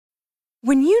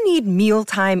When you need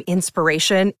mealtime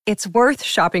inspiration, it's worth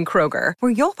shopping Kroger,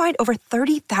 where you'll find over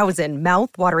 30,000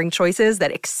 mouth-watering choices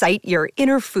that excite your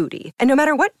inner foodie. And no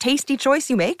matter what tasty choice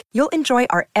you make, you'll enjoy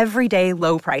our everyday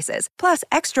low prices, plus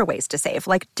extra ways to save,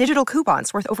 like digital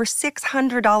coupons worth over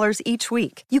 $600 each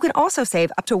week. You can also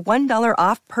save up to $1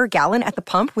 off per gallon at the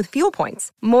pump with fuel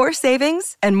points. More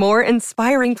savings and more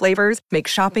inspiring flavors make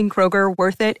shopping Kroger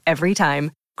worth it every time.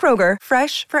 Kroger,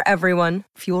 fresh for everyone.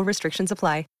 Fuel restrictions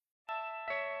apply.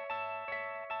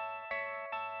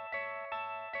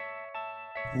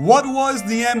 What was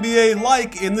the NBA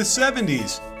like in the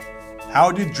 70s?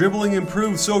 How did dribbling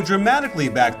improve so dramatically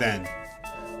back then?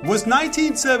 Was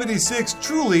 1976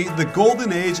 truly the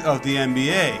golden age of the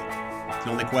NBA? The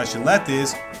only question left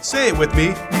is, say it with me,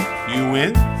 you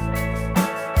win.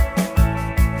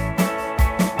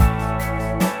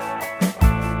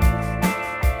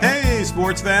 Hey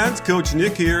sports fans, Coach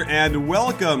Nick here, and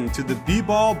welcome to the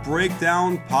B-Ball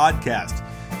Breakdown Podcast.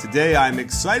 Today, I'm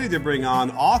excited to bring on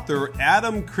author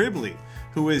Adam Criblez,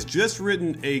 who has just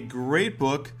written a great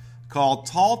book called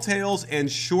Tall Tales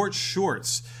and Short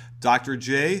Shorts, Dr.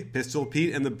 J, Pistol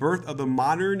Pete, and the Birth of the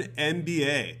Modern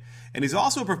NBA. And he's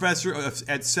also a professor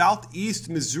at Southeast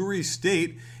Missouri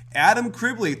State. Adam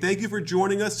Criblez, thank you for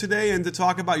joining us today and to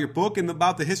talk about your book and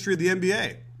about the history of the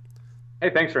NBA. Hey,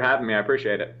 thanks for having me. I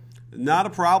appreciate it. Not a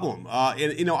problem.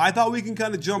 I thought we can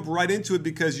kind of jump right into it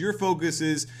because your focus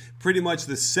is pretty much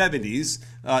the 70s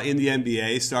in the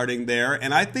NBA, starting there.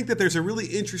 And I think that there's a really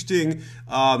interesting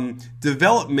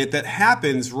development that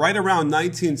happens right around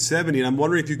 1970. And I'm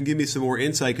wondering if you can give me some more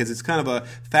insight because it's kind of a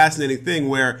fascinating thing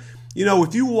where,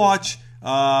 if you watch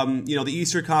the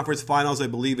Eastern Conference Finals, I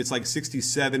believe it's like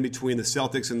 67 between the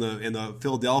Celtics and the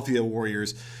Philadelphia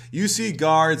Warriors. You see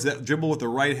guards that dribble with the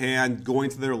right hand going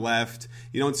to their left.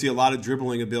 You don't see a lot of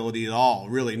dribbling ability at all,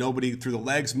 really. Nobody through the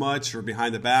legs much or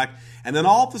behind the back. And then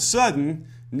all of a sudden,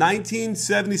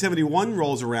 1970-71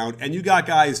 rolls around, and you got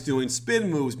guys doing spin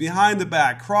moves, behind the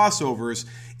back, crossovers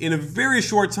in a very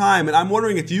short time. And I'm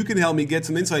wondering if you can help me get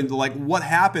some insight into what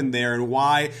happened there and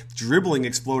why dribbling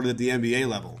exploded at the NBA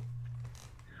level.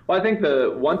 Well, I think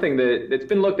the one thing that's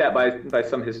been looked at by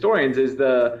some historians is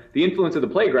the influence of the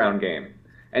playground game.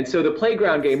 And so the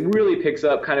playground game really picks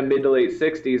up kind of mid to late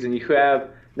 60s, and you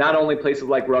have not only places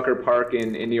like Rucker Park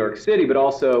in New York City, but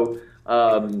also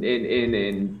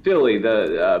in Philly,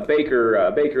 the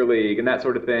Baker League and that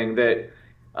sort of thing, that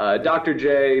Dr.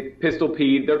 J, Pistol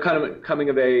Pete, they're kind of coming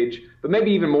of age. But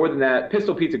maybe even more than that,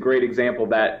 Pistol Pete's a great example of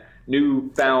that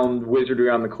newfound wizardry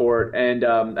on the court. And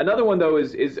another one, though,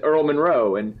 is Earl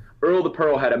Monroe. And Earl the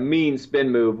Pearl had a mean spin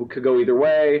move, could go either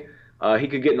way. He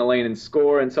could get in the lane and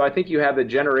score. And so I think you have a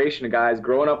generation of guys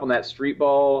growing up on that street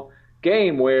ball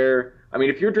game where,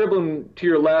 if you're dribbling to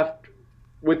your left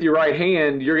with your right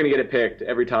hand, you're going to get it picked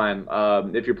every time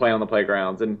if you're playing on the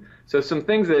playgrounds. And so some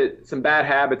bad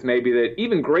habits maybe that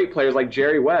even great players like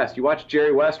Jerry West, you watch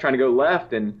Jerry West trying to go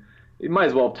left and he might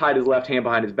as well have tied his left hand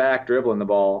behind his back dribbling the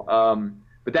ball.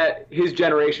 But that his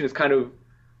generation is kind of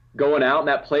going out, and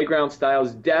that playground style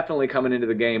is definitely coming into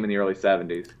the game in the early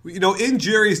 70s. In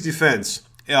Jerry's defense,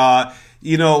 he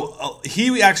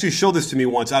actually showed this to me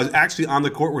once. I was actually on the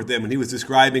court with him, and he was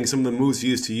describing some of the moves he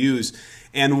used to use.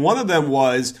 And one of them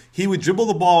was he would dribble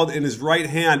the ball in his right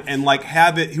hand and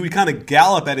he would kind of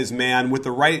gallop at his man with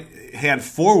the right hand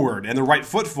forward and the right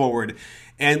foot forward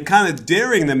and kind of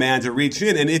daring the man to reach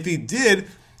in. And if he did,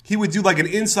 he would do an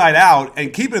inside out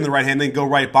and keep it in the right hand and then go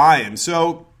right by him.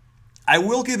 So I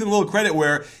will give him a little credit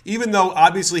where even though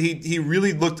obviously he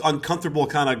really looked uncomfortable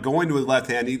kind of going to his left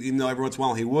hand, even though every once in a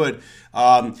while he would,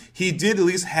 he did at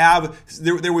least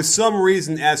there was some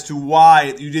reason as to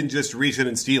why you didn't just reach in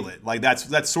and steal it.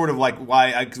 That's sort of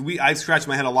why I scratch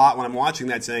my head a lot when I'm watching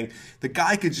that, saying the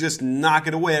guy could just knock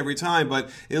it away every time. But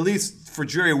at least for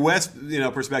Jerry West,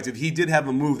 perspective, he did have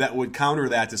a move that would counter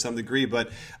that to some degree.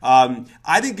 But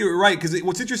I think you're right, because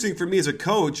what's interesting for me as a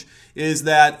coach is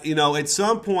that at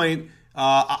some point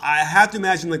I have to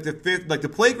imagine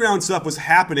the playground stuff was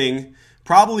happening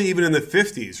probably even in the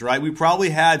 50s, right? We probably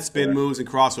had spin moves and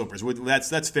crossovers.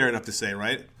 That's fair enough to say,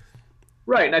 right?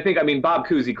 Right, and I think Bob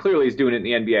Cousy clearly is doing it in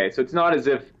the NBA, so it's not as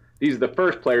if these are the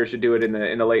first players to do it in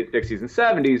the late 60s and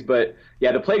 70s, but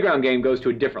yeah, the playground game goes to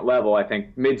a different level, I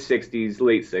think, mid 60s,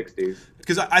 late 60s.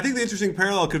 Because I think the interesting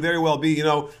parallel could very well be,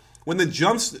 when the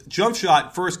jump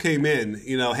shot first came in,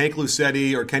 Hank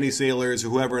Lucetti or Kenny Sailors or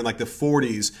whoever in the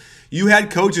 40s, you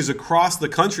had coaches across the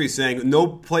country saying no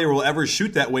player will ever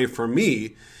shoot that way for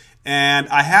me. And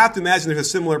I have to imagine there's a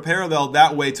similar parallel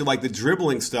that way to like the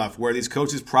dribbling stuff, where these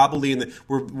coaches probably that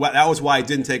was why it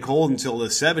didn't take hold until the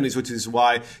 70s, which is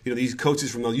why these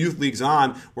coaches from the youth leagues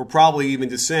on were probably even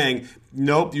just saying,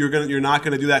 nope, you're not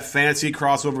going to do that fancy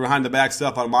crossover behind the back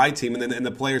stuff on my team, and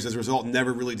the players as a result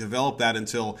never really developed that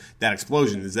until that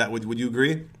explosion. Would you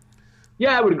agree?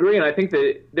 Yeah, I would agree, and I think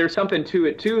that there's something to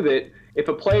it too, that if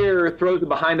a player throws a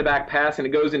behind the back pass and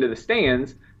it goes into the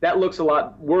stands, that looks a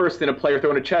lot worse than a player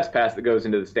throwing a chest pass that goes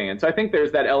into the stands. So I think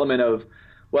there's that element of,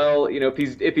 well,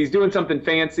 if he's doing something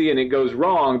fancy and it goes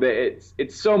wrong, that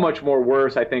it's so much more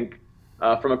worse, I think,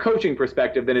 from a coaching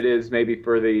perspective than it is maybe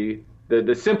for the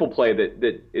simple play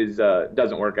that is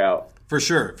doesn't work out. For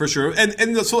sure. And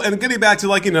getting back to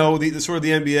the sort of the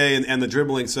NBA and the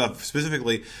dribbling stuff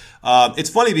specifically, it's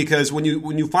funny because when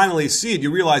you finally see it,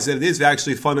 you realize that it is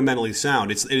actually fundamentally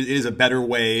sound. It is a better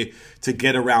way to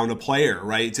get around a player,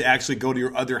 right? To actually go to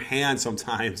your other hand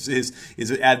sometimes is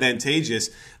advantageous.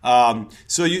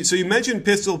 So you mentioned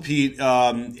Pistol Pete,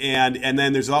 and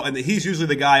then and he's usually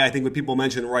the guy I think that people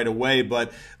mention right away.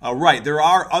 But right, there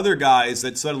are other guys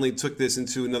that suddenly took this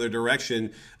into another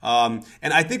direction. And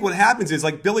I think what happens is,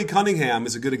 like, Billy Cunningham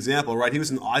is a good example, right? I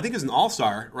think he was an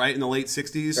all-star, right, in the late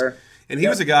 60s. Sure. And he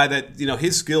was a guy that,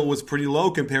 his skill was pretty low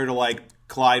compared to, like,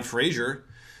 Clyde Frazier.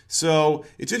 So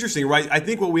it's interesting, right? I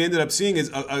think what we ended up seeing is,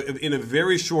 in a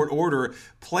very short order,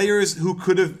 players who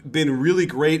could have been really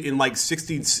great in, like,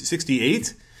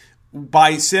 68,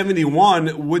 by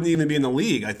 71 wouldn't even be in the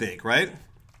league, I think, right?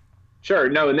 Sure.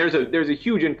 No, and there's a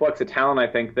huge influx of talent, I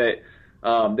think, that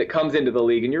comes into the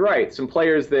league. And you're right, some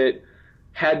players that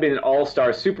had been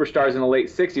all-stars, superstars in the late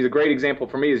 60s. A great example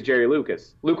for me is Jerry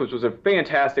Lucas. Lucas was a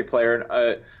fantastic player,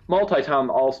 a multi-time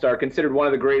all-star, considered one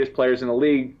of the greatest players in the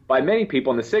league by many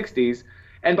people in the 60s.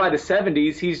 And by the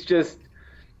 70s, he's just,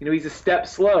 he's a step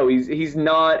slow. He's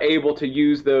not able to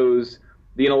use the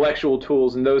intellectual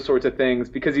tools and those sorts of things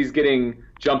because he's getting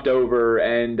jumped over.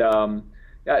 And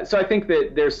so I think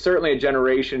that there's certainly a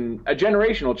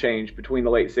generational change between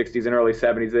the late 60s and early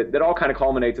 70s that all kind of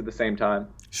culminates at the same time.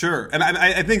 Sure. And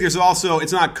I think there's also,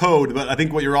 it's not code, but I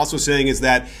think what you're also saying is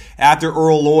that after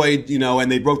Earl Lloyd, and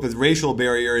they broke the racial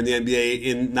barrier in the NBA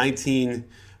in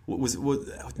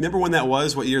remember when that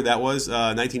was? What year that was?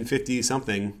 1950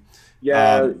 something.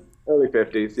 Yeah. Early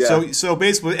 50s, yeah. So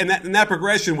basically, and that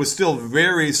progression was still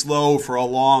very slow for a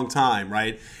long time,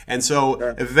 right? And so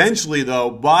eventually,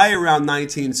 though, by around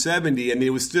 1970, I mean,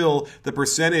 it was still, the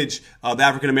percentage of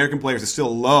African American players is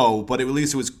still low, but at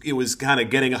least it was kind of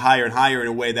getting higher and higher in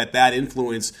a way that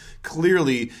influence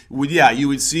clearly you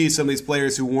would see some of these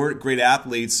players who weren't great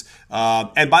athletes,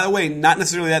 and by the way, not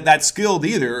necessarily that skilled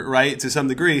either, right? To some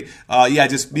degree,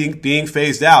 just being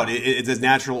phased out. It's a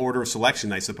natural order of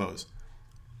selection, I suppose.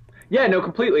 Yeah, no,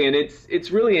 completely. And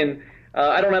it's really in,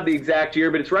 I don't have the exact year,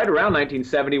 but it's right around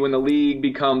 1970 when the league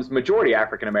becomes majority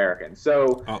African American.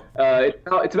 So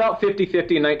it's about 50-50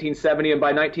 in 1970, and by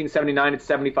 1979 it's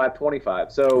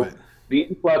 75-25. So the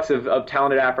influx of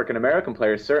talented African American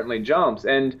players certainly jumps.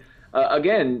 And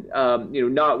again,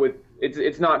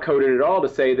 it's not coded at all to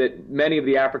say that many of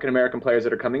the African American players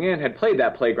that are coming in had played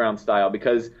that playground style,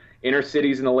 because inner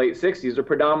cities in the late 60s are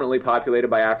predominantly populated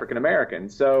by African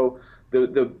Americans. So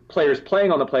the players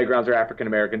playing on the playgrounds are African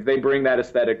Americans. They bring that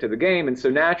aesthetic to the game, and so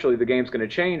naturally the game's going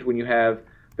to change when you have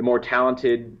the more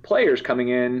talented players coming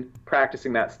in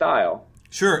practicing that style.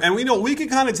 Sure, and we can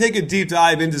kind of take a deep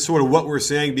dive into sort of what we're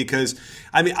saying, because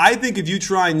I think if you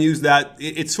try and use that,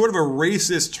 it's sort of a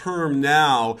racist term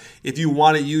now if you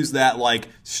want to use that like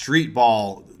street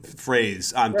ball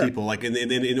phrase on people, like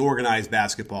in organized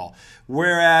basketball.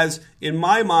 Whereas in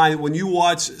my mind, when you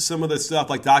watch some of the stuff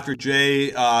like Dr.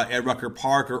 J at Rucker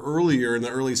Park or earlier in the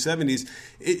early 70s,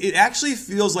 it actually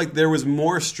feels like there was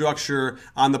more structure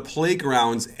on the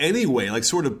playgrounds anyway, like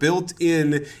sort of built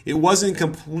in. It wasn't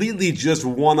completely just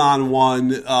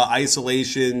one-on-one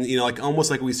isolation, like almost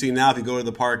like we see now if you go to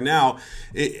the park now.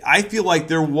 I feel like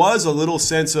there was a little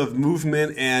sense of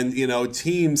movement and,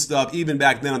 team stuff even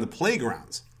back then on the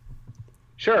playgrounds.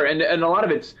 Sure, and a lot of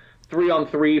it's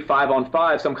 3-on-3,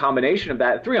 5-on-5, some combination of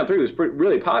that. 3-on-3 was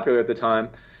really popular at the time.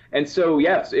 And so,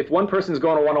 yes, if one person's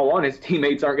going to 1-on-1, his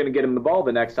teammates aren't going to get him the ball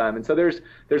the next time. And so there's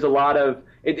a lot of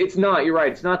it's not, you're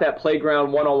right, it's not that playground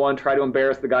 1-on-1, try to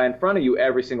embarrass the guy in front of you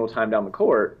every single time down the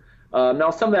court.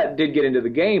 Now, some of that did get into the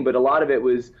game, but a lot of it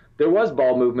there was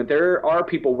ball movement. There are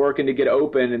people working to get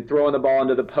open and throwing the ball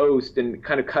into the post and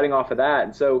kind of cutting off of that.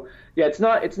 And so, yeah, it's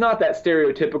not that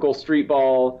stereotypical street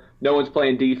ball, no one's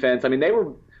playing defense. I mean,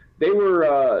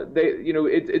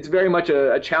 it's very much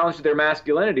a challenge to their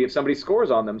masculinity if somebody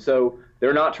scores on them. So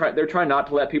They're trying not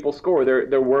to let people score.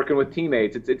 They're working with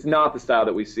teammates. It's not the style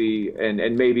that we see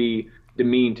and maybe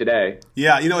demean today.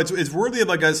 Yeah, it's worthy of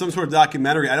like some sort of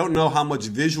documentary. I don't know how much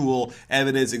visual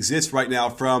evidence exists right now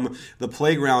from the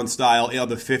playground style of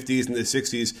the 50s and the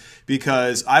 60s,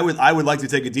 because I would like to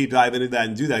take a deep dive into that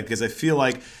and do that, because I feel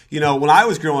like, when I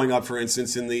was growing up, for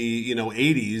instance, in the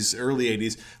 80s, early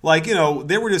 80s, like,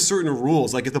 there were just certain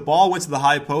rules. Like if the ball went to the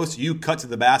high post, you cut to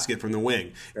the basket from the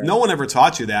wing. Right. No one ever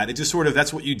taught you that. It just sort of,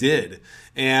 that's what you did.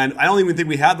 And I don't even think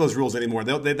we have those rules anymore.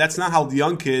 That's not how the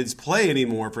young kids play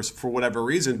anymore for whatever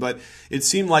reason, but it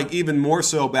seemed like even more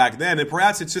so back then. And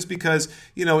perhaps it's just because,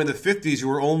 in the 50s, you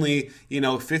were only,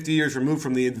 50 years removed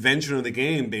from the invention of the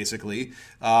game, basically,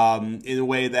 in a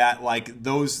way that, like,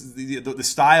 the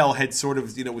style had sort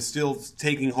of, was still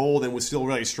taking hold and was still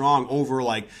really strong over,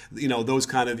 like, those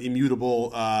kind of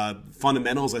immutable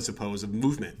fundamentals, I suppose, of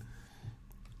movement.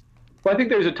 Well, I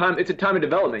think it's a time of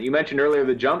development. You mentioned earlier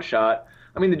the jump shot.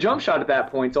 I mean, the jump shot at that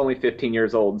point is only 15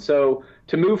 years old. So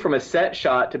to move from a set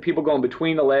shot to people going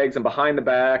between the legs and behind the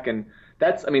back, and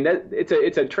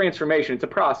it's a transformation. It's a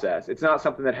process. It's not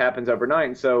something that happens overnight.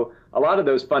 And so a lot of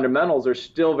those fundamentals are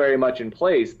still very much in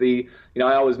place. I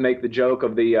always make the joke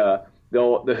of the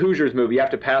Hoosiers movie. You have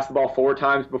to pass the ball 4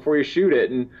 times before you shoot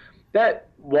it, and that,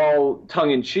 while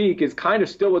tongue in cheek, is kind of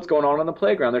still what's going on the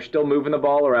playground. They're still moving the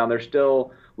ball around. They're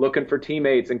still looking for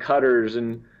teammates and cutters,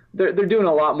 and they're doing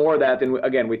a lot more of that than,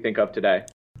 again, we think of today.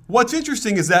 What's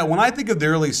interesting is that when I think of the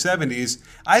early 70s,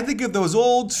 I think of those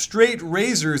old straight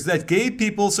razors that gave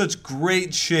people such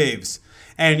great shaves.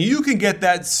 And you can get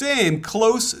that same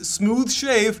close, smooth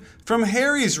shave from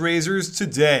Harry's razors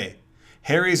today.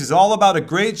 Harry's is all about a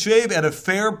great shave at a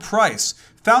fair price,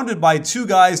 founded by 2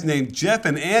 guys named Jeff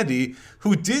and Andy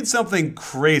who did something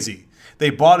crazy.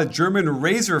 They bought a German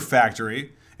razor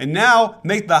factory and now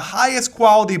make the highest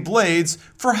quality blades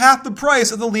for half the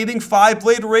price of the leading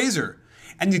 5-blade razor.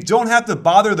 And you don't have to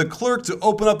bother the clerk to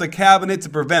open up the cabinet to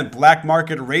prevent black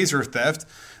market razor theft.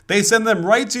 They send them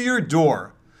right to your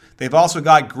door. They've also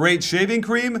got great shaving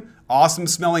cream, awesome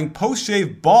smelling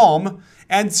post-shave balm,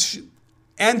 and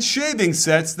shaving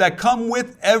sets that come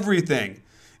with everything.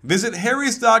 Visit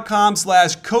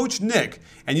harrys.com/Coach Nick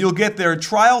and you'll get their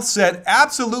trial set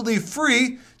absolutely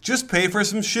free. Just pay for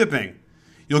some shipping.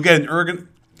 You'll get an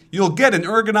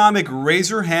ergonomic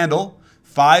razor handle,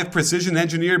 5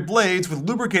 precision-engineered blades with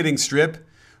lubricating strip,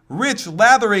 rich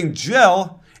lathering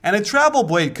gel, and a travel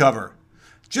blade cover.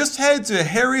 Just head to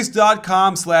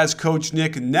harrys.com/Coach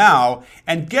Nick now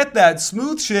and get that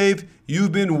smooth shave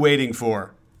you've been waiting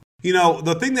for.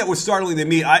 The thing that was startling to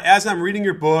me, as I'm reading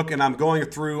your book and I'm going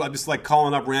through, I'm just like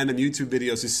calling up random YouTube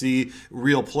videos to see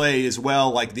real play as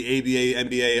well, like the ABA,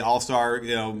 NBA All-Star,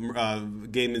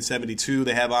 game in 72.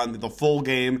 They have on the full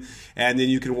game, and then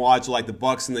you can watch like the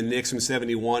Bucks and the Knicks from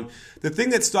 71. The thing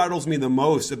that startles me the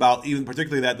most about even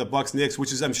particularly that the Bucks-Knicks,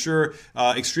 which is I'm sure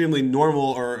extremely normal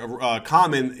or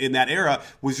common in that era,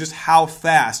 was just how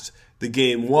fast the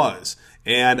game was.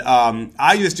 And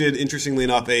I just did, interestingly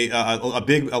enough,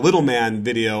 a little man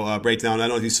video breakdown. I don't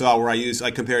know if you saw where I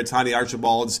compared Tiny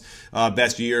Archibald's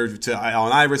best year to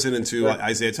Allen Iverson and to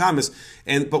Isaiah Thomas.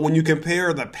 But when you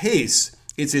compare the pace,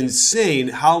 it's insane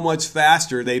how much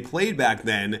faster they played back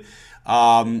then.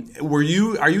 Are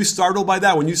you startled by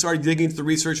that when you started digging into the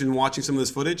research and watching some of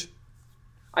this footage?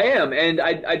 I am, and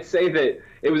I'd say that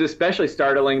it was especially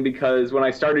startling because when I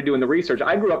started doing the research,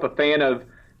 I grew up a fan of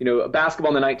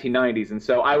basketball in the 1990s. And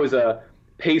so I was a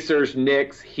Pacers,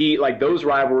 Knicks, Heat, like those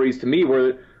rivalries to me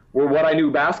were what I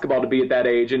knew basketball to be at that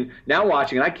age. And now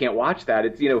watching it, I can't watch that.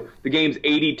 It's, the game's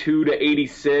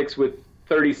 82-86 with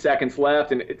 30 seconds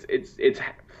left, and it's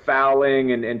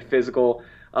fouling and physical.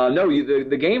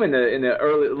 The game in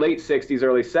the late 60s,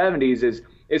 early 70s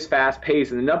is fast paced,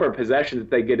 and the number of possessions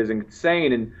that they get is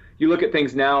insane. And you look at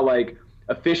things now like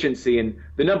efficiency and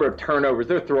the number of turnovers,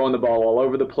 they're throwing the ball all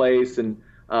over the place and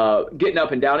getting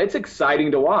up and down. It's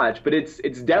exciting to watch, but it's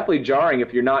definitely jarring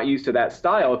if you're not used to that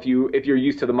style. If you're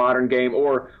used to the modern game,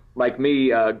 or like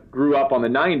me, grew up on the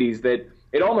 90s, that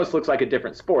it almost looks like a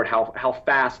different sport. How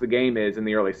fast the game is in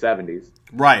the early 70s.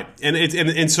 Right, and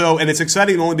it's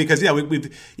exciting only because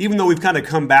we've even though we've kind of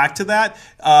come back to that.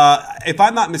 If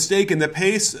I'm not mistaken, the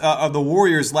pace of the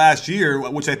Warriors last year,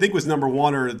 which I think was number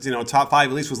 1 or top 5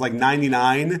 at least, was like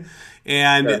 99.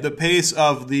 And the pace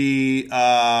of the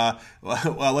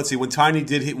let's see, when Tiny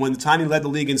led the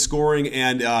league in scoring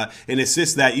and in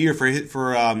assists that year for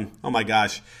the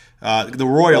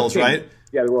Royals, right?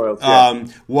 Yeah, the Royals. Yeah.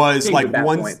 Was Changed like at that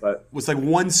one point, but- was like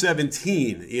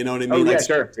 117. You know what I mean? Oh, yeah, like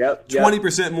sure. Yep.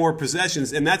 20% more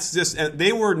possessions, and that's just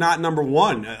they were not number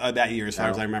one that year as far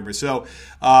as I remember. So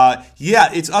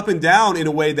yeah, it's up and down in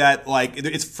a way that like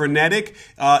it's frenetic,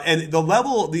 and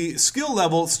the skill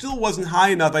level still wasn't high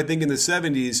enough. I think in the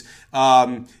 70s,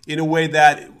 in a way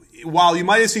that, while you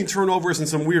might have seen turnovers and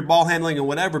some weird ball handling and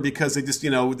whatever, because they just, the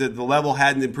level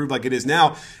hadn't improved like it is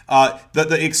now,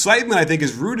 the excitement, I think,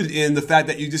 is rooted in the fact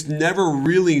that you just never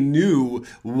really knew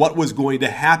what was going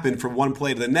to happen from one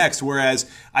play to the next. Whereas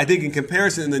I think in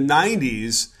comparison in the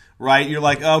 90s, right, you're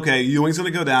like, okay, Ewing's going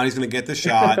to go down, he's going to get the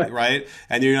shot, right?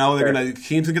 And they're going to,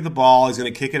 Keem's going to get the ball, he's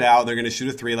going to kick it out, they're going to shoot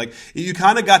a three. Like, you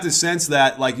kind of got the sense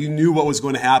that, like, you knew what was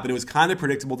going to happen. It was kind of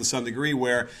predictable to some degree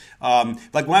where,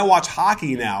 like, when I watch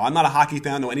hockey now, I'm not a hockey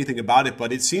fan, I don't know anything about it,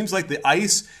 but it seems like the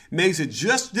ice makes it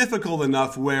just difficult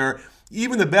enough where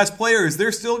even the best players,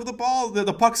 they're still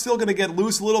the puck's still going to get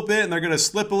loose a little bit, and they're going to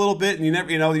slip a little bit, and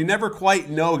you never quite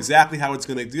know exactly how it's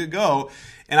going to go.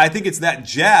 And I think it's that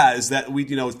jazz that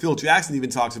Phil Jackson even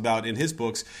talks about in his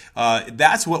books.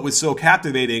 That's what was so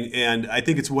captivating, and I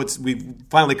think it's we've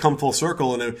finally come full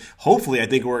circle, and hopefully I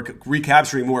think we're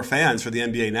recapturing more fans for the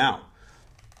NBA now.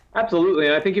 Absolutely,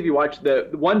 and I think if you watch the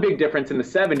one big difference in the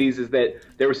 70s is that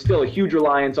there was still a huge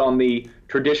reliance on the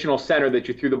traditional center that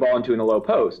you threw the ball into in the low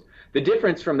post. The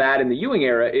difference from that in the Ewing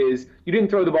era is you didn't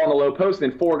throw the ball in the low post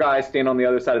and then four guys stand on the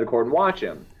other side of the court and watch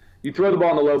him. You throw the ball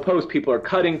in the low post, people are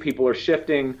cutting, people are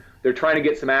shifting, they're trying to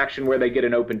get some action where they get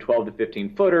an open 12 to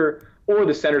 15 footer, or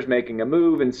the center's making a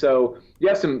move. And so you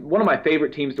have one of my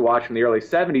favorite teams to watch from the early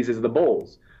 70s is the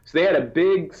Bulls. So they had a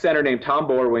big center named Tom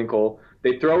Boerwinkle.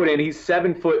 They throw it in, he's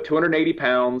 7 foot, 280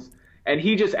 pounds, and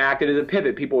he just acted as a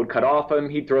pivot. People would cut off him,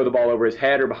 he'd throw the ball over his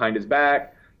head or behind his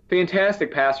back.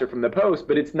 Fantastic passer from the post,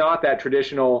 but it's not that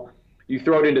traditional, you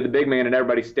throw it into the big man and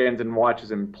everybody stands and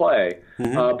watches him play.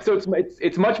 Mm-hmm. So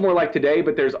it's much more like today,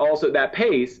 but there's also that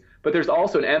pace, but there's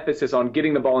also an emphasis on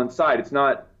getting the ball inside. It's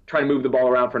not trying to move the ball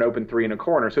around for an open three in a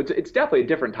corner. So it's definitely a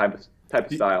different type of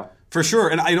style. For sure.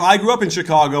 And I grew up in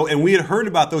Chicago, and we had heard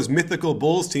about those mythical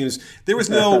Bulls teams. There was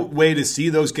no way to see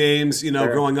those games,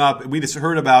 sure. Growing up. We just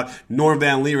heard about Norm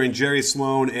Van Lier and Jerry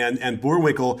Sloan and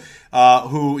Boerwinkle,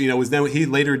 who, he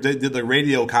later did the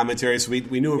radio commentary, so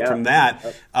we knew him from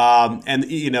that.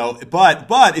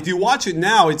 But if you watch it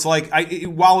now, it's like,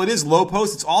 while it is low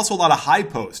post, it's also a lot of high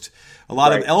post. A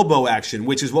lot of elbow action,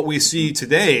 which is what we see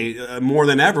today more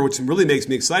than ever, which really makes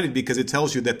me excited because it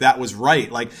tells you that was right.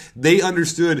 Like, they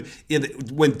understood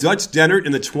when Dutch Dennert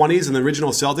in the 20s and the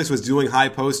original Celtics was doing high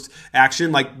post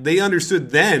action, like, they understood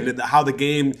then how the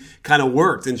game kind of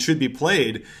worked and should be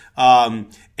played.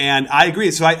 And I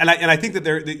agree. So I think that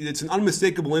it's an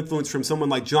unmistakable influence from someone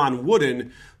like John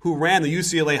Wooden, who ran the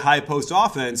UCLA high post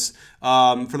offense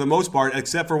for the most part,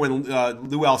 except for when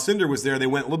Lou Alcindor was there. They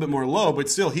went a little bit more low, but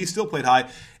he still played high.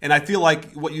 And I feel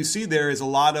like what you see there is a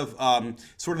lot of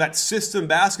sort of that system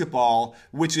basketball,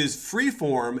 which is free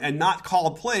form and not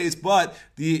called plays, but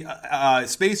the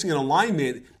spacing and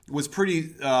alignment was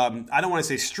pretty, I don't want to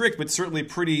say strict, but certainly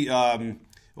pretty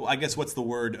I guess what's the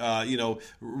word,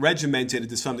 regimented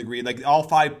to some degree. Like, all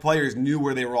five players knew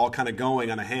where they were all kind of going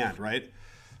on a hand, right?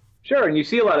 Sure, and you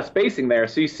see a lot of spacing there.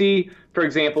 So you see, for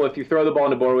example, if you throw the ball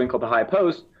into Boerwinkle to high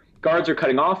post, guards are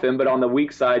cutting off him, but on the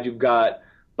weak side, you've got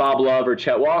Bob Love or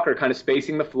Chet Walker kind of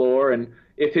spacing the floor, and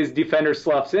if his defender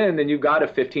sloughs in, then you've got a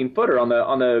 15-footer on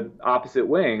the opposite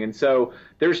wing. And so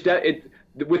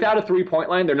without a three-point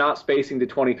line, they're not spacing to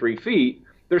 23 feet.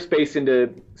 They're spacing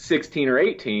to 16 or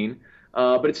 18.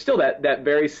 But it's still that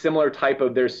very similar type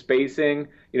of their spacing,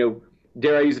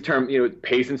 dare I use the term,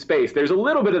 pace and space. There's a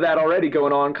little bit of that already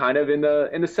going on kind of in the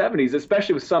 70s,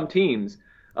 especially with some teams.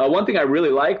 One thing I really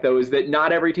like, though, is that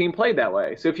not every team played that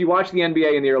way. So if you watch the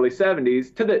NBA in the early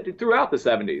 70s throughout the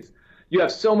 70s, you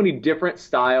have so many different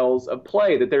styles of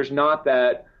play that there's not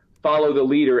that follow the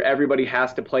leader. Everybody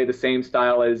has to play the same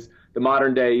style as the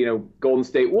modern day, Golden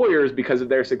State Warriors because of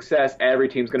their success. Every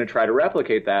team's going to try to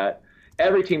replicate that.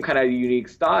 Every team kind of had a unique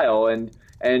style, and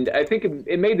I think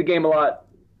it made the game a lot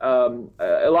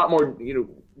more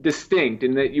distinct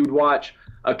in that you'd watch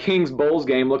a Kings-Bulls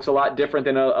game looks a lot different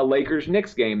than a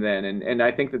Lakers-Knicks game then, and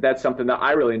I think that's something that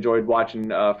I really enjoyed watching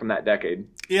from that decade.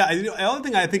 Yeah, the other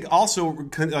thing I think also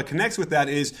connects with that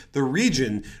is the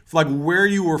region, like where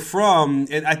you were from,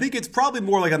 and I think it's probably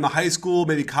more like on the high school,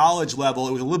 maybe college level,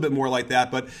 it was a little bit more like that,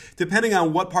 but depending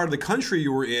on what part of the country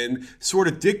you were in, sort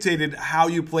of dictated how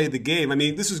you played the game. I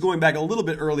mean, this was going back a little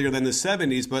bit earlier than the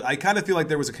 70s, but I kind of feel like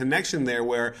there was a connection there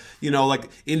where, like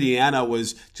Indiana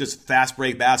was just fast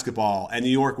break basketball, and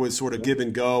York was sort of give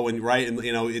and go and right, and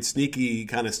it's sneaky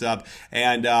kind of stuff.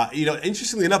 And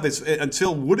interestingly enough, it's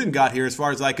until Wooden got here, as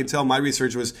far as I can tell, my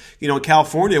research was,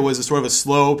 California was a sort of a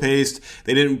slow paced.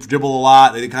 They didn't dribble a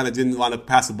lot. They kind of didn't want to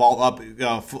pass the ball up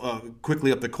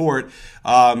quickly up the court.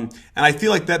 And I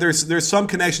feel like that there's some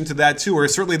connection to that too, or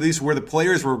certainly at least where the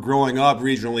players were growing up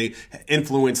regionally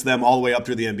influenced them all the way up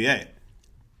through the NBA.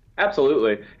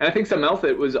 Absolutely, and I think something else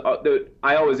that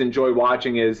I always enjoy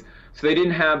watching is, so they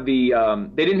didn't have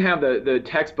the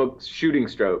textbook shooting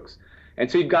strokes, and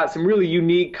so you've got some really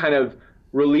unique kind of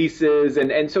releases,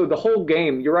 and so the whole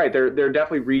game, you're right, there are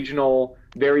definitely regional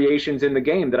variations in the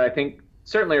game that I think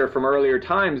certainly are from earlier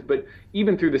times, but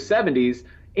even through the 70s,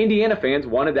 Indiana fans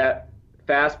wanted that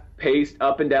fast-paced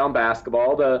up and down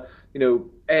basketball.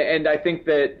 And I think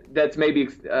that's maybe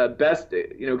best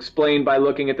explained by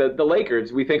looking at the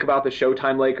Lakers. We think about the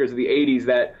Showtime Lakers of the 80s,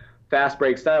 that fast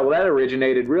break style. Well, that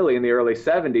originated really in the early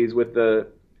 70s with the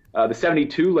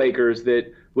 72 Lakers,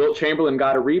 that Wilt Chamberlain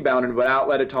got a rebound and would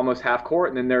outlet it to almost half court,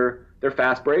 and then they're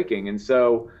fast breaking. And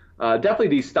so definitely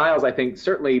these styles, I think,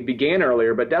 certainly began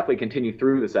earlier, but definitely continue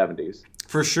through the 70s.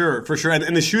 For sure.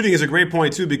 And the shooting is a great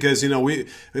point, too, because,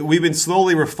 we've been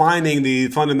slowly refining the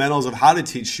fundamentals of how to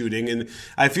teach shooting. And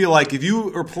I feel like if you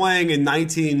were playing in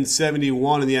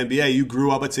 1971 in the NBA, you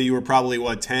grew up, let's say you were probably, 10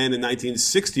 in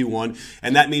 1961.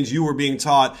 And that means you were being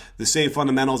taught the same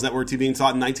fundamentals that were being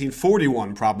taught in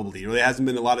 1941, probably. There hasn't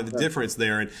been a lot of the difference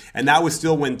there. And that was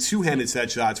still when two-handed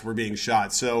set shots were being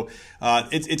shot. So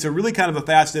it's a really kind of a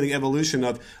fascinating evolution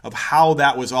of how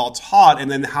that was all taught,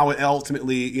 and then how it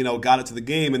ultimately, got it to the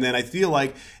game. And then I feel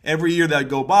like every year that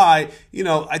go by,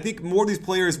 I think more of these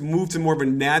players move to more of a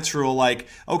natural, like,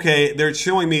 okay, they're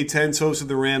showing me 10 toes to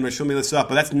the rim, they're showing me this stuff,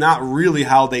 but that's not really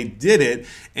how they did it.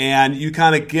 And you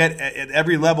kind of get at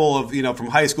every level of, from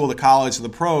high school to college to the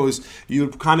pros, you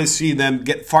kind of see them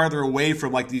get farther away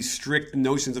from like these strict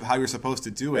notions of how you're supposed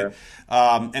to do it.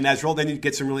 Yeah. And as well, then you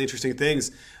get some really interesting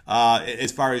things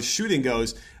as far as shooting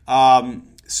goes.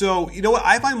 So, what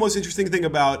I find the most interesting thing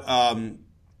about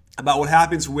what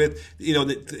happens with,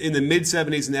 in the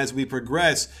mid-70s and as we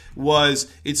progress,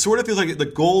 was it sort of feels like the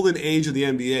golden age of the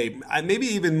NBA, maybe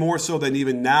even more so than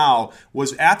even now,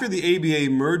 was after the ABA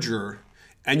merger,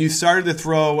 and you started to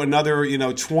throw another,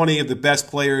 20 of the best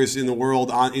players in the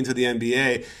world into the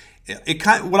NBA.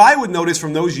 What I would notice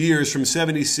from those years, from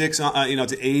 76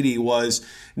 to 80, was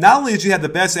not only did you have the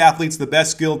best athletes, the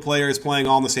best skilled players playing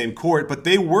all on the same court, but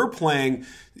they were playing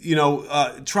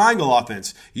triangle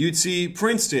offense. You'd see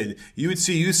Princeton, you would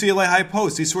see UCLA high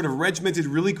post, these sort of regimented,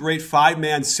 really great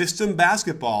 5-man system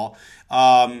basketball,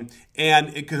 and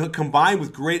it combined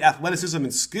with great athleticism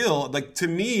and skill. Like, to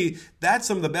me, that's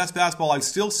some of the best basketball I've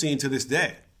still seen to this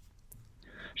day.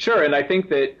 Sure, and I think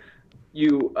that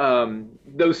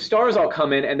those stars all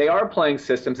come in and they are playing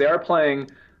systems. They are playing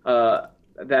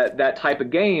that type of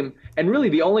game. And really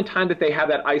the only time that they have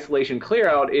that isolation clear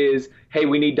out is, hey,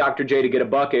 we need Dr. J to get a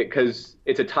bucket because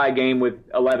it's a tie game with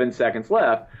 11 seconds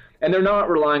left. And they're not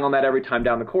relying on that every time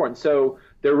down the court. And so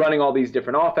they're running all these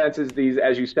different offenses, these,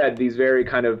 as you said, these very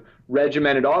kind of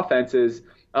regimented offenses.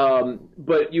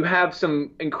 But you have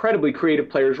some incredibly creative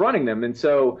players running them. And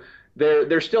so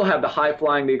they still have the high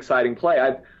flying, the exciting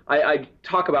play. I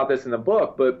talk about this in the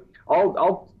book, but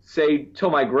I'll say till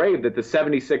my grave that the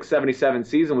 76-77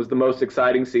 season was the most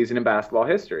exciting season in basketball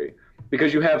history,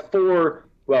 because you have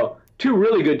two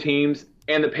really good teams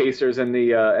and the Pacers and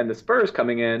the Spurs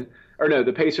coming in, or no,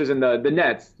 the Pacers and the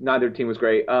Nets. Neither team was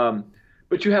great.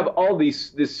 But you have all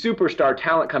this superstar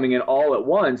talent coming in all at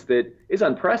once that is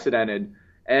unprecedented,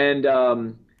 and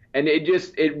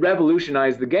it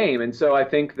revolutionized the game. And so I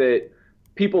think that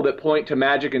people that point to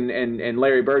Magic and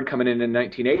Larry Bird coming in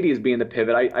 1980 as being the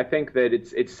pivot, I think that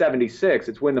it's 76.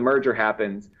 It's when the merger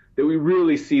happens that we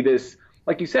really see this.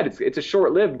 Like you said, it's a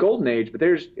short-lived golden age, but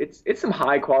it's some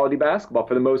high-quality basketball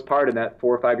for the most part in that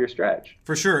 4 or 5 year stretch.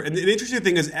 For sure. And the interesting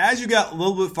thing is, as you got a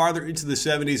little bit farther into the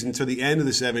 70s and to the end of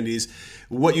the 70s,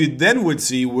 what you then would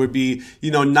see would be,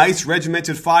 nice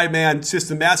regimented 5-man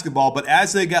system basketball. But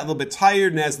as they got a little bit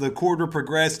tired and as the quarter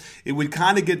progressed, it would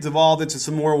kind of get devolved into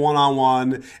some more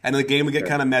one-on-one, and the game would get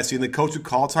kind of messy. And the coach would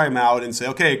call timeout and say,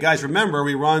 "Okay, guys, remember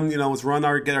we run, let's get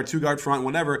our 2-guard front,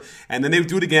 whatever." And then they would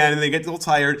do it again, and they get a little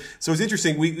tired. So it's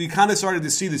interesting. We kind of started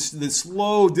to see this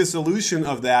slow dissolution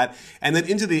of that, and then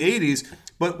into the 80s.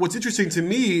 But what's interesting to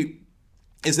me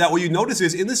is that what you notice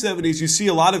is in the 70s, you see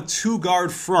a lot of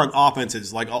two-guard front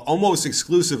offenses, like almost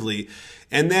exclusively.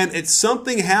 And then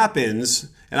something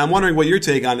happens, and I'm wondering what your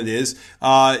take on it is,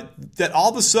 that all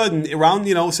of a sudden around,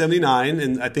 79,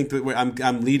 and I think that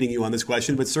I'm leading you on this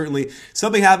question, but certainly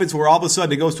something happens where all of a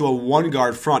sudden it goes to a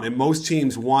one-guard front, and most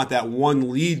teams want that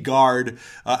one lead guard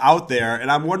out there.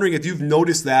 And I'm wondering if you've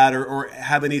noticed that or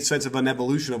have any sense of an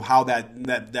evolution of how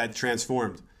that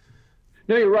transformed.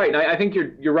 No, you're right. And I think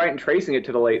you're right in tracing it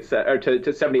to the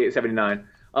to 78, 79.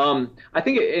 I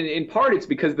think in part it's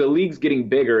because the league's getting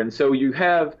bigger, and so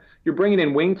you're bringing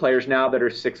in wing players now that are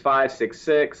 6'5",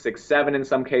 6'6", 6'7" in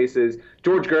some cases.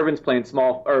 George Gervin's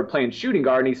playing shooting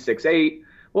guard, and he's 6'8".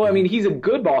 Well, I mean, he's a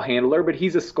good ball handler, but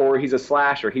he's a scorer, he's a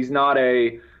slasher. He's not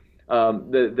the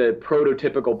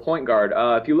prototypical point guard.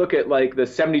 If you look at like the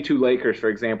 72 Lakers, for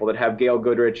example, that have Gail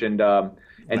Goodrich and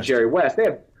Jerry West, they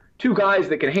have two guys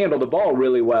that can handle the ball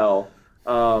really well.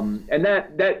 And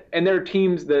their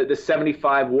teams, the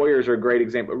 75 Warriors are a great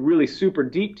example, a really super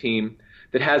deep team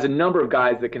that has a number of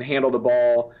guys that can handle the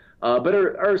ball, but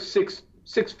are 6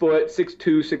 foot, 6'2",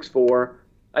 6'4".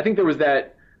 I think there was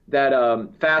that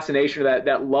fascination,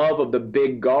 that love of the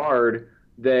big guard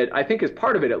that I think is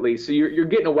part of it, at least. So you're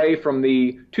getting away from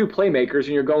the two playmakers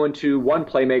and you're going to one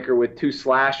playmaker with two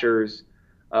slashers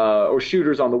or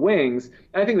shooters on the wings.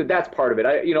 And I think that's part of it.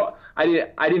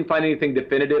 I didn't find anything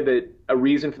definitive, a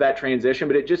reason for that transition,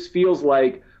 but it just feels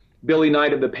like Billy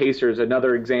Knight of the Pacers,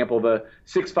 another example of a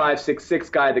 6'5",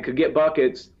 6'6" guy that could get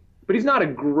buckets, but he's not a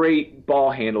great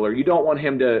ball handler. You don't want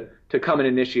him to come and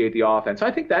initiate the offense. So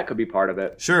I think that could be part of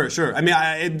it. Sure. I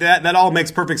mean, that all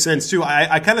makes perfect sense, too.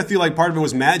 I kind of feel like part of it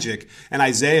was Magic and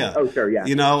Isaiah. Oh, sure, yeah.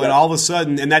 And all of a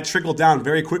sudden, and that trickled down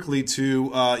very quickly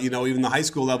to, even the high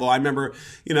school level. I remember,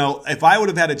 if I would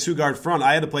have had a two-guard front,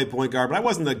 I had to play point guard, but I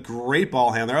wasn't a great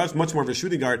ball handler. I was much more of a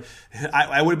shooting guard.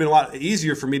 I would have been a lot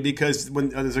easier for me because when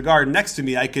there's a guard next to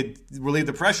me, I could relieve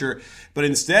the pressure. But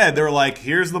instead, they were like,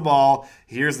 here's the ball,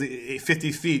 here's the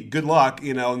 50 feet, good luck,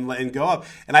 and go up.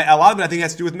 And a lot of it, I think,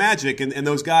 has to do with Magic and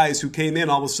those guys who came in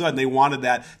all of a sudden. They wanted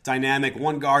that dynamic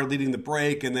one guard leading the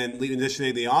break and then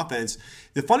initiating the offense.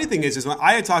 The funny thing is when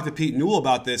I had talked to Pete Newell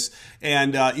about this,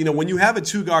 and when you have a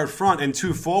two-guard front and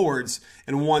two forwards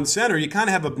and one center, you kind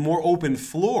of have a more open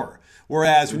floor.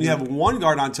 Whereas when you have one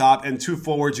guard on top and two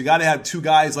forwards, you got to have two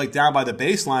guys like down by the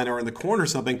baseline or in the corner or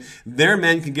something. Their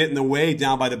men can get in the way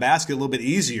down by the basket a little bit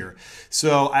easier.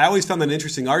 So I always found that an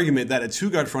interesting argument that a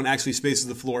two-guard front actually spaces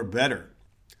the floor better.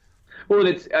 Well,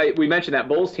 we mentioned that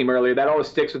Bulls team earlier. That always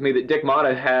sticks with me that Dick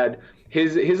Motta had.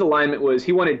 His alignment was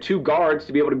he wanted two guards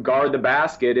to be able to guard the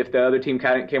basket if the other team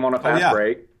came on a fast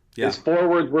break. Yeah. His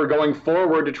forwards were going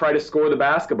forward to try to score the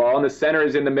basketball, and the center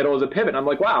is in the middle as a pivot. And I'm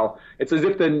like, wow, it's as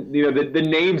if the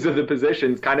names of the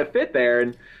positions kind of fit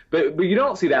there. But you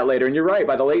don't see that later. And you're right.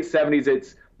 By the late 70s,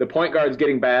 it's the point guard's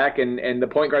getting back, and the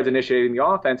point guard's initiating the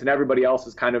offense, and everybody else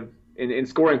is kind of in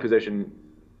scoring position.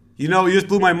 You just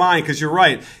blew my mind because you're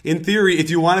right. In theory, if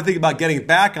you want to think about getting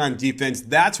back on defense,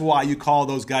 that's why you call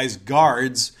those guys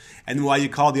guards and why you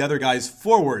call the other guys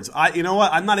forwards. You know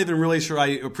what? I'm not even really sure I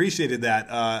appreciated that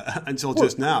until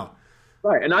just now.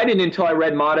 Right, and I didn't until I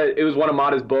read Motta. It was one of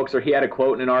Motta's books, or he had a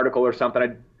quote in an article or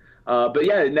something. But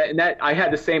yeah, and that I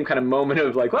had the same kind of moment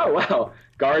of like, wow,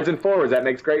 guards and forwards. That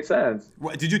makes great sense.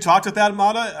 Did you talk to Thad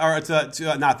Motta,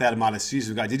 or not Thad Motta? Excuse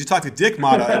me, guy. Did you talk to Dick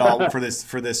Motta at all for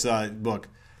this book?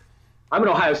 I'm an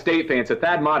Ohio State fan, so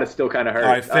Thad Motta still kind of hurt. All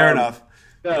right, fair enough.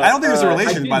 I don't think there's a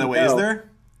relation, by the way, is there?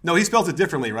 No, he spells it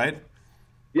differently, right?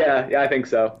 Yeah, I think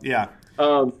so. Yeah.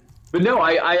 But no,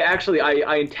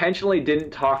 I intentionally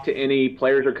didn't talk to any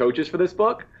players or coaches for this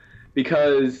book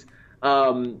because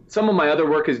some of my other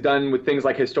work is done with things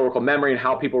like historical memory and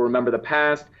how people remember the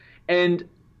past. And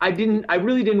I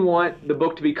really didn't want the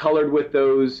book to be colored with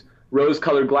those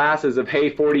rose-colored glasses of, hey,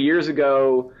 40 years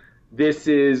ago, this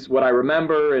is what I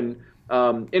remember. And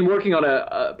in working on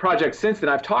a project since then,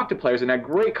 I've talked to players and had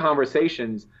great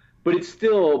conversations, but it's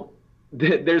still,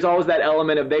 there's always that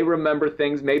element of they remember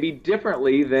things maybe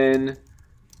differently than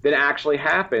actually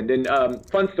happened. And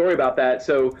fun story about that.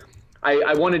 So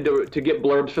I wanted to get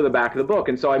blurbs for the back of the book.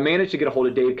 And so I managed to get a hold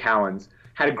of Dave Cowens,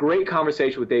 had a great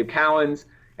conversation with Dave Cowens.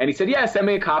 And he said, yeah, send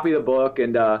me a copy of the book.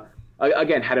 And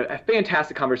again, had a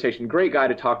fantastic conversation, great guy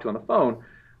to talk to on the phone.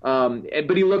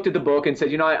 But he looked at the book and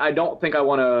said, I don't think I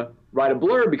want to write a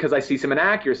blurb because I see some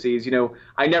inaccuracies.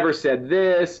 I never said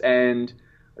this. And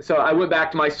so I went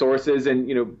back to my sources and,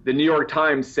 the New York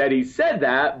Times said he said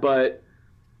that, but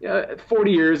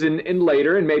 40 years in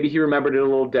later, and maybe he remembered it a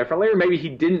little differently, or maybe he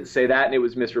didn't say that and it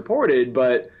was misreported.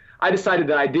 But I decided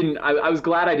that I was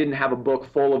glad I didn't have a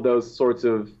book full of those sorts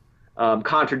of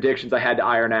contradictions I had to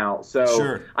iron out. So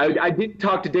Sure. I didn't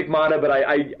talk to Dick Motta, but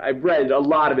I read a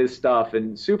lot of his stuff,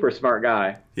 and super smart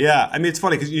guy. Yeah, I mean, it's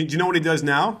funny because do you know what he does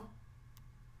now?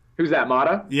 Who's that,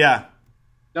 Motta? Yeah.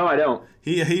 No, I don't.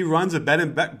 He runs a bed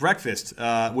and breakfast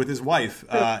with his wife,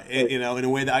 in a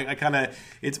way that I kind of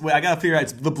I gotta figure out.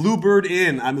 It's the Bluebird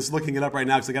Inn. I'm just looking it up right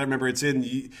now because I gotta remember it's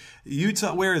in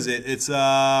Utah. Where is it? It's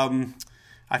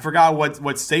I forgot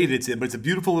what state it's in, but it's a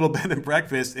beautiful little bed and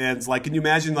breakfast. And it's like, can you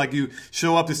imagine like you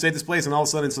show up to stay at this place and all of a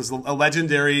sudden it's a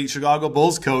legendary Chicago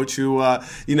Bulls coach who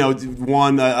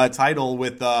won a title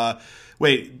with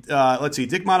let's see,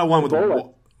 Dick Motta won with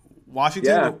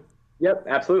Washington. Yeah. Yep,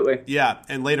 absolutely. Yeah,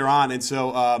 and later on. And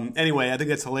so, anyway, I think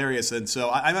that's hilarious. And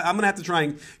so I'm going to have to try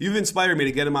and – you've inspired me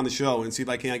to get him on the show and see if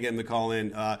I can't get him to call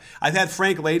in. I've had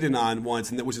Frank Layden on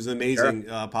once, which is an amazing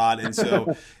pod. And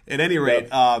so, at any rate,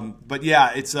 but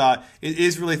yeah, it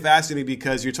is really fascinating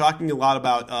because you're talking a lot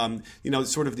about,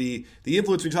 sort of the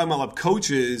influence we're talking about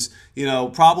coaches,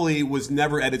 probably was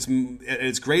never at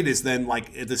its greatest than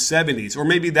like the 70s. Or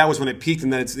maybe that was when it peaked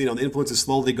and then it's, the influence has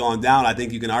slowly gone down. I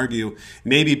think you can argue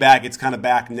maybe it's kind of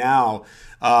back now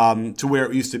to where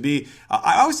it used to be.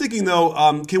 I was thinking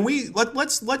though, can we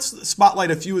let's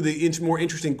spotlight a few of the more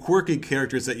interesting, quirky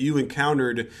characters that you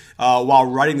encountered while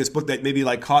writing this book that maybe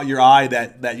like caught your eye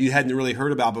that you hadn't really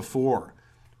heard about before.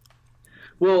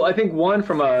 Well, I think one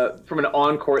from an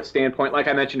on-court standpoint, like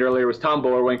I mentioned earlier, was Tom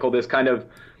Boerwinkle, this kind of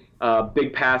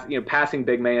big passing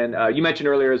big man. You mentioned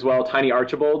earlier as well, Tiny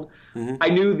Archibald. Mm-hmm. I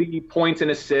knew the points and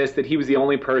assists, that he was the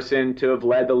only person to have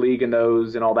led the league in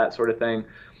those and all that sort of thing.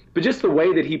 But just the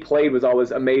way that he played was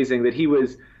always amazing. That he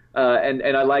was, and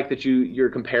I like that your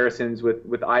comparisons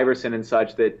with Iverson and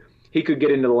such, that he could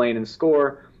get into the lane and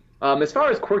score. As far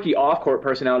as quirky off-court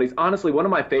personalities, honestly, one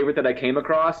of my favorite that I came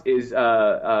across is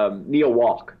Neil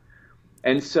Walk.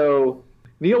 And so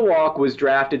Neil Walk was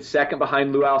drafted second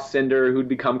behind Lou Alcindor, who'd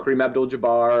become Kareem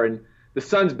Abdul-Jabbar, and the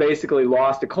Suns basically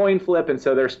lost a coin flip, and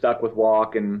so they're stuck with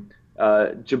Walk, and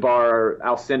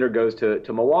Alcindor goes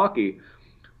to Milwaukee.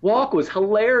 Walk was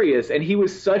hilarious, and he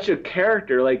was such a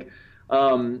character. Like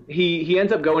he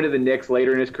ends up going to the Knicks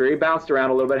later in his career. He bounced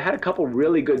around a little bit, had a couple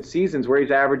really good seasons where he's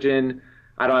averaging,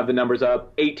 I don't have the numbers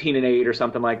up, 18-8 or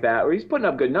something like that, where he's putting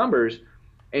up good numbers.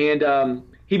 And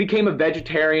he became a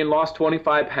vegetarian, lost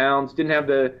 25 pounds, didn't have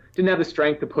the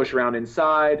strength to push around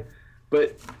inside.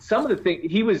 But some of the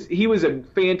things, he was a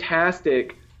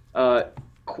fantastic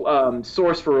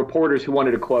source for reporters who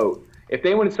wanted a quote. If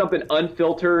they wanted something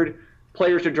unfiltered,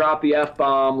 players to drop the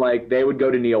F-bomb, like they would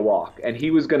go to Neil Walk, and he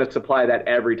was going to supply that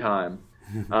every time.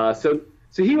 So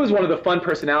he was one of the fun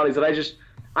personalities that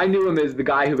I knew him as the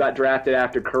guy who got drafted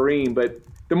after Kareem, but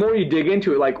the more you dig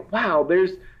into it, like, wow,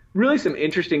 there's really some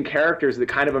interesting characters that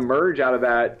kind of emerge out of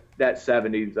that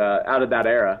 70s, out of that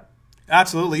era.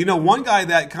 Absolutely. One guy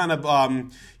that kind of,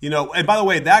 and by the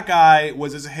way, that guy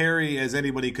was as hairy as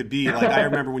anybody could be. Like, I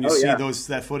remember when you see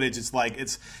that footage, it's like,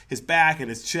 it's his back and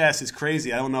his chest is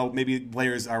crazy. I don't know, maybe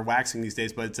players are waxing these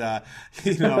days, but, and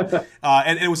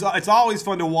it's always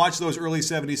fun to watch those early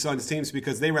 70s Suns teams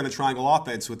because they ran a triangle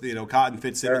offense with, Cotton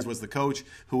Fitzsimmons was the coach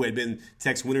who had been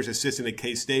Tex Winter's assistant at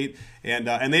K-State.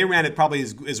 And they ran it probably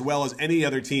as well as any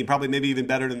other team, probably maybe even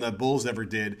better than the Bulls ever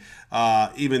did,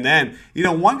 even then.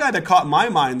 One guy that caught my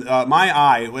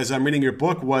eye as I'm reading your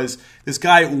book was this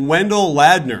guy Wendell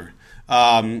Ladner,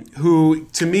 who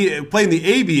to me played in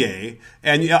the ABA,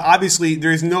 and obviously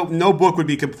there's no book would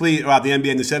be complete about the NBA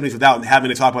in the 70s without having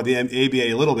to talk about the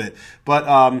ABA a little bit.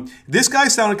 But this guy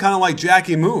sounded kind of like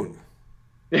Jackie Moon.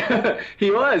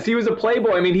 He was a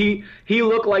playboy. I mean, he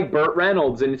looked like Burt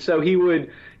Reynolds, and so he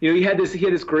would, he had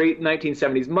this great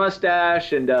 1970s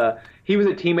mustache, and he was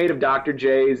a teammate of Dr.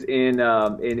 J's in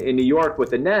New York with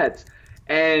the Nets,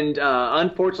 and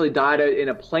unfortunately died in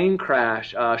a plane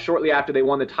crash shortly after they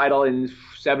won the title in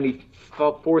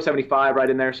 74, 75, right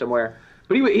in there somewhere.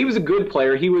 But he was a good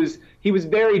player. He was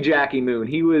very Jackie Moon.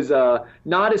 He was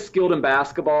not as skilled in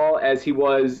basketball as he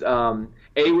was A,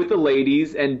 with the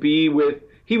ladies, and B,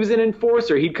 he was an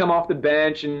enforcer. He'd come off the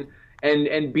bench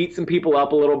and beat some people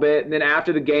up a little bit, and then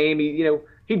after the game,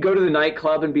 he'd go to the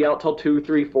nightclub and be out till 2,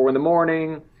 3, 4 in the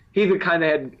morning. He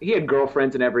had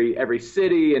girlfriends in every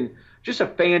city, and just a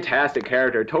fantastic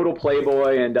character, total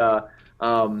playboy, and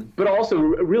but also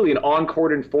really an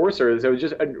on-court enforcer. So it was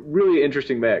just a really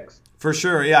interesting mix. For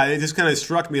sure, yeah. It just kind of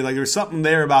struck me like there was something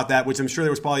there about that, which I'm sure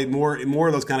there was probably more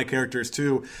of those kind of characters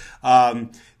too.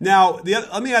 Now,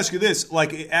 let me ask you this: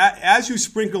 like, as you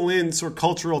sprinkle in sort of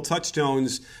cultural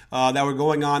touchstones that were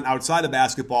going on outside of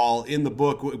basketball in the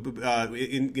book,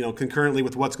 concurrently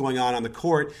with what's going on the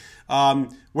court,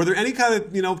 were there any kind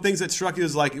of things that struck you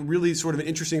as like really sort of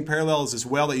interesting parallels as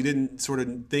well that you didn't sort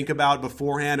of think about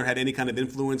beforehand or had any kind of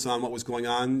influence on what was going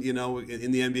on, in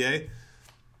the NBA?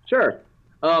 Sure.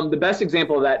 The best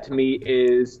example of that to me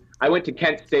is I went to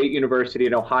Kent State University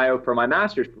in Ohio for my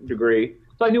master's degree,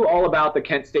 so I knew all about the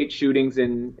Kent State shootings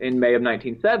in May of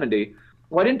 1970.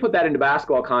 Well, I didn't put that into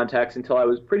basketball context until I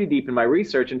was pretty deep in my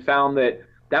research and found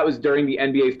that was during the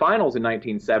NBA Finals in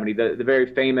 1970, the very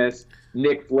famous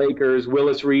Knicks-Lakers.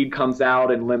 Willis Reed comes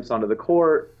out and limps onto the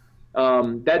court.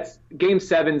 That's Game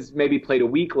 7's maybe played a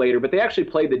week later, but they actually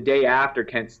played the day after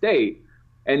Kent State.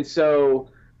 And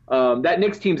so that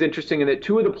Knicks team's interesting in that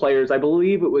two of the players, I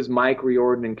believe it was Mike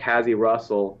Riordan and Cazzie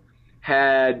Russell,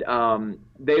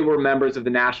 they were members of the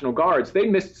National Guard. So they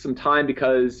missed some time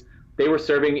because they were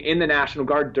serving in the National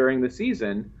Guard during the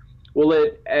season.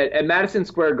 Well, at Madison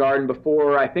Square Garden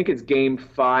before, I think it's Game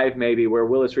 5 maybe, where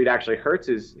Willis Reed actually hurts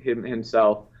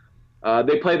himself,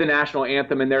 they play the national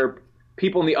anthem, and there are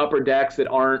people in the upper decks that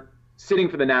aren't sitting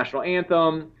for the national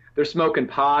anthem. They're smoking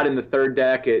pot in the third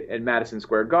deck at Madison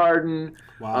Square Garden.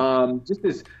 Wow. Just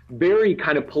this very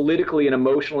kind of politically and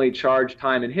emotionally charged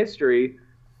time in history.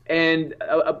 And,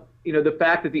 the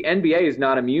fact that the NBA is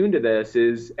not immune to this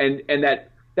and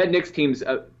that Knicks team's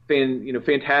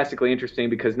fantastically interesting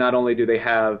because not only do they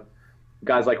have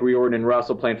guys like Riordan and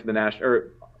Russell playing for the national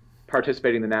or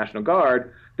participating in the National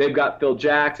Guard, they've got Phil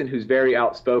Jackson, who's very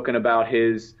outspoken about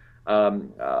his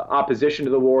opposition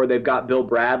to the war. They've got Bill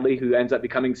Bradley, who ends up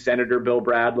becoming Senator Bill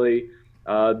Bradley,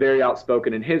 very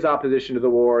outspoken in his opposition to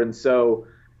the war. And so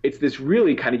it's this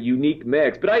really kind of unique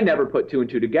mix. But I never put two and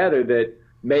two together that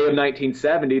May of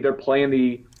 1970, they're playing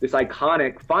this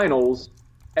iconic finals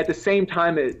at the same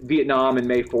time as Vietnam and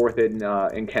May 4th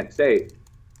in Kent State.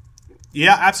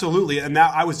 Yeah, absolutely. And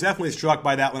that, I was definitely struck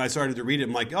by that when I started to read it.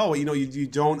 I'm like, oh, you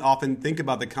don't often think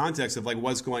about the context of like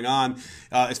what's going on,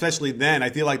 especially then. I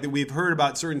feel like that we've heard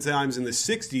about certain times in the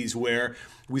 60s where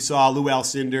we saw Lou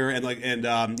Alcindor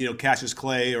and Cassius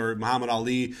Clay or Muhammad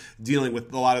Ali dealing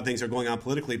with a lot of things that are going on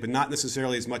politically, but not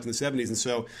necessarily as much in the 70s. And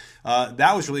so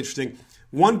that was really interesting.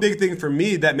 One big thing for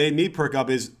me that made me perk up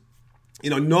is,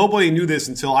 nobody knew this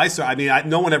until I started. I mean,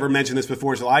 no one ever mentioned this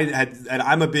before. So and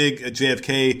I'm a big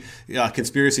JFK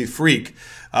conspiracy freak,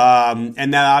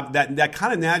 and that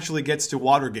kind of naturally gets to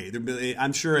Watergate.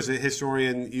 I'm sure as a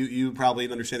historian, you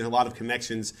probably understand there's a lot of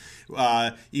connections,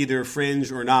 either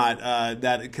fringe or not,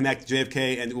 that connect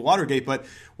JFK and Watergate. But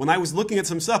when I was looking at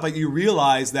some stuff, you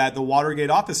realize that the Watergate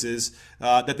offices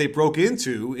that they broke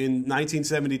into in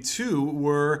 1972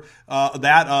 were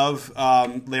that of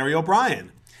Larry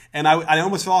O'Brien. And I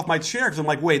almost fell off my chair because I'm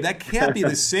like, wait, that can't be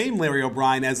the same Larry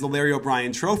O'Brien as the Larry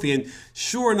O'Brien Trophy. And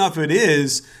sure enough, it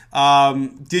is.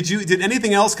 Did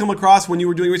anything else come across when you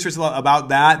were doing research about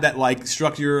that like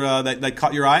struck your that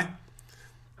caught your eye?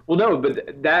 Well, no,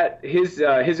 but that his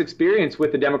experience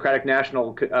with the Democratic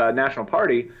National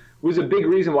Party was a big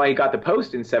reason why he got the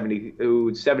post in 70.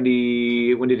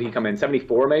 When did he come in?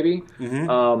 74, maybe.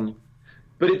 Mm-hmm.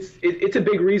 But it's a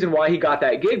big reason why he got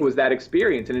that gig was that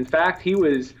experience, and in fact, he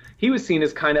was seen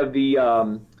as kind of the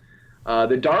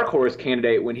dark horse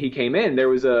candidate when he came in. There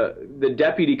was the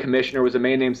deputy commissioner was a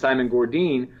man named Simon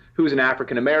Gordine, who was an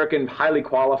African American, highly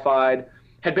qualified,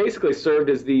 had basically served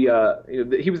as he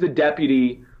was the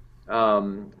deputy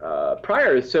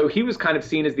prior, so he was kind of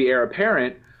seen as the heir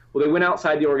apparent. Well, they went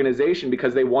outside the organization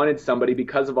because they wanted somebody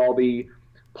because of all the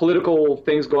political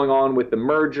things going on with the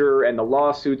merger and the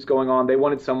lawsuits going on. They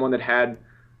wanted someone that had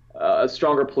a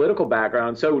stronger political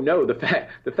background. So no, the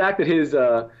fact that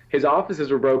his offices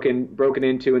were broken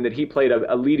into and that he played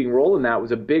a leading role in that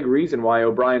was a big reason why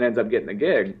O'Brien ends up getting the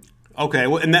gig. Okay,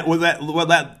 well, and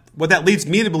what that leads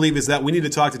me to believe is that we need to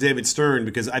talk to David Stern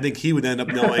because I think he would end up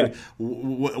knowing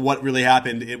what really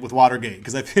happened with Watergate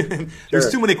because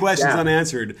there's too many questions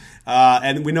unanswered,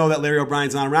 and we know that Larry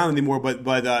O'Brien's not around anymore,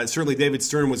 but certainly David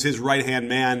Stern was his right-hand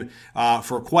man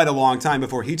for quite a long time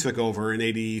before he took over in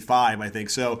 '85, I think.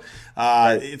 So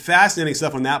fascinating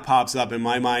stuff when that pops up in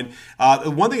my mind.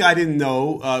 One thing I didn't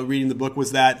know reading the book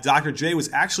was that Dr. J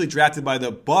was actually drafted by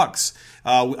the Bucks.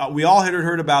 We all had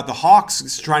heard about the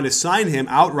Hawks trying to sign him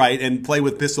outright and play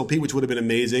with Pistol Pete, which would have been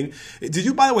amazing.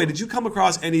 By the way, did you come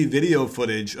across any video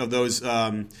footage of those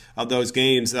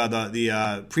games,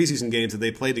 the preseason games that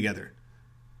they played together?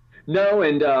 No,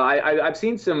 and I've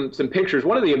seen some pictures.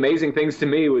 One of the amazing things to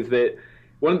me was that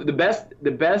one of the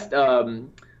best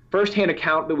firsthand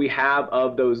account that we have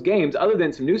of those games, other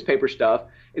than some newspaper stuff,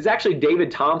 is actually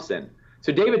David Thompson.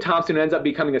 So David Thompson, who ends up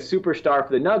becoming a superstar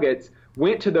for the Nuggets,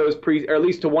 went to those or at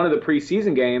least to one of the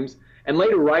preseason games, and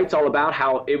later writes all about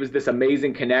how it was this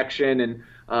amazing connection. And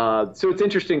so it's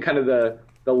interesting, kind of the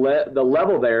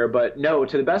level there. But no,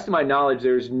 to the best of my knowledge,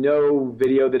 there's no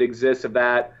video that exists of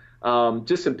that.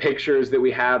 Just some pictures that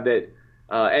we have that,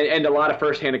 and a lot of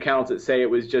firsthand accounts that say it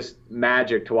was just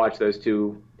magic to watch those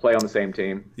two play on the same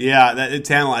team. Yeah, it's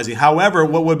tantalizing. However,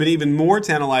 what would have been even more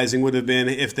tantalizing would have been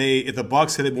if the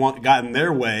Bucks had gotten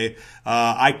their way.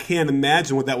 I can't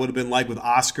imagine what that would have been like with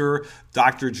Oscar,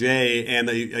 Dr. J, and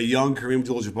a young Kareem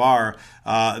Abdul-Jabbar.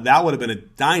 That would have been a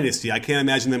dynasty. I can't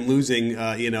imagine them losing,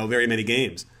 very many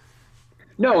games.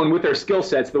 No, and with their skill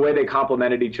sets, the way they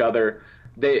complemented each other,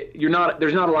 there's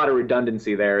not a lot of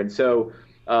redundancy there, and so.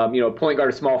 A point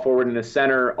guard, a small forward, and a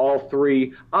center, all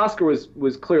three. Oscar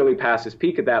was clearly past his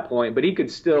peak at that point, but he could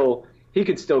still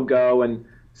go. And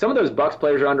some of those Bucks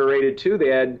players are underrated too. They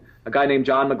had a guy named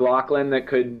John McLaughlin that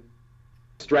could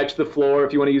stretch the floor,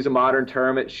 if you want to use a modern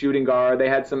term, at shooting guard. They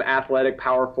had some athletic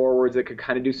power forwards that could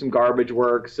kind of do some garbage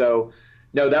work. So,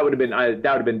 no, that would have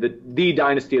been the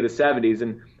dynasty of the '70s.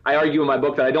 And I argue in my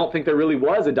book that I don't think there really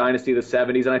was a dynasty of the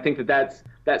 '70s, and I think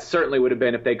that certainly would have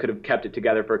been if they could have kept it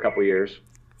together for a couple of years.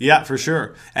 Yeah, for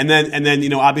sure. And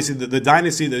then obviously the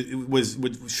dynasty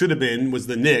that should have been was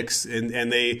the Knicks,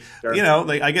 and they sure.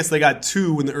 I guess they got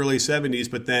two in the early '70s,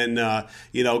 but then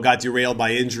got derailed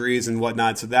by injuries and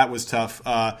whatnot, so that was tough.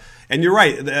 And you're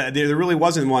right, there really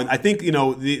wasn't one. I think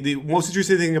the most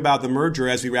interesting thing about the merger,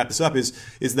 as we wrap this up, is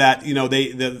that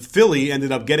the Philly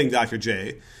ended up getting Dr.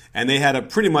 J. And they had a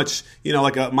pretty much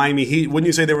like a Miami Heat. Wouldn't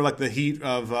you say they were like the Heat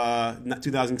of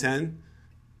 2010?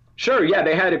 Sure, yeah,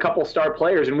 they had a couple star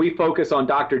players, and we focus on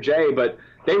Dr. J, but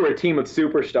they were a team of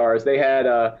superstars. They had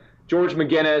George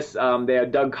McGinnis, they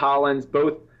had Doug Collins.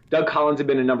 Doug Collins had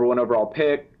been a number 1 overall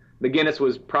pick. McGinnis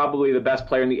was probably the best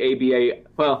player in the ABA.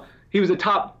 Well, he was a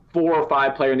top 4 or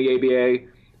 5 player in the ABA,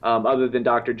 other than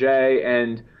Dr. J.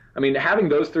 And, I mean, having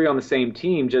those three on the same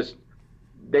team,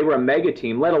 they were a mega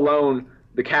team, let alone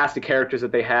the cast of characters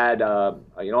that they had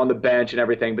on the bench and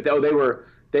everything. But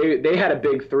they had a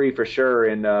big three for sure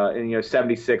in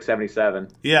 76, 77.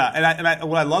 Yeah, and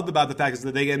what I loved about the fact is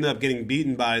that they ended up getting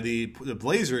beaten by the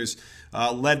Blazers,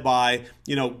 led by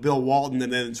Bill Walton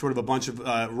and then sort of a bunch of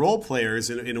role players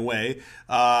in a way.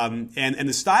 And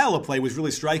the style of play was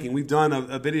really striking. We've done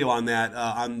a video on that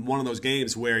on one of those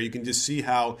games where you can just see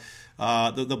how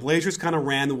the Blazers kind of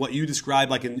ran what you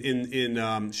described like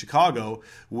in Chicago,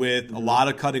 with a lot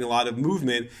of cutting, a lot of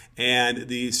movement, and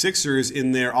the Sixers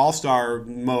in their all-star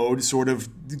mode sort of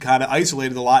kind of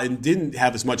isolated a lot and didn't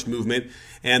have as much movement,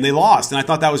 and they lost. And I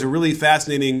thought that was a really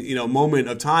fascinating moment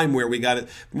of time where we got it,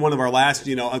 one of our last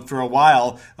for a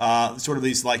while, sort of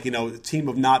these team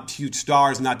of not huge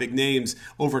stars, not big names,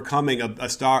 overcoming a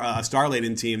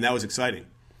star-laden team. That was exciting.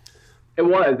 It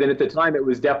was, and at the time it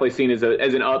was definitely seen as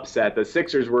an upset. The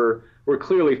Sixers were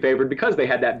clearly favored because they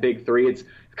had that big three. It's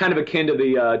kind of akin to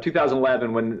the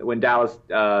 2011 when Dallas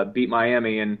beat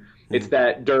Miami, and it's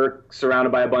that Dirk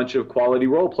surrounded by a bunch of quality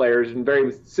role players in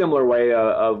very similar way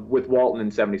with Walton in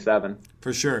 '77.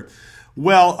 For sure.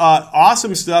 Well,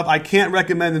 awesome stuff. I can't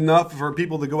recommend enough for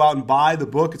people to go out and buy the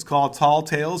book. It's called Tall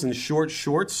Tales and Short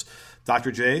Shorts.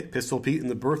 Dr. J, Pistol Pete, and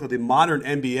the birth of the modern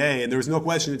NBA. And there's no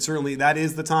question, that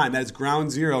is the time. That's ground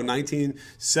zero.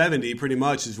 1970 pretty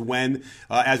much is when,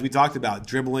 as we talked about,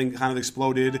 dribbling kind of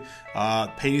exploded.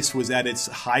 Pace was at its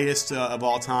highest of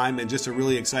all time, and just a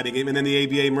really exciting game. And then the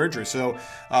ABA merger. So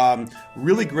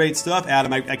really great stuff,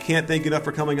 Adam. I can't thank you enough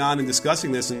for coming on and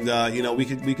discussing this. And, we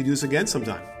could do this again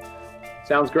sometime.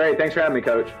 Sounds great. Thanks for having me,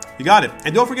 Coach. You got it.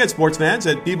 And don't forget, sports fans,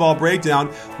 at B-Ball Breakdown,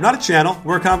 we're not a channel,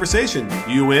 we're a conversation.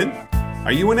 You in?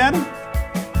 Are you in, Adam?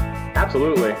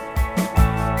 Absolutely.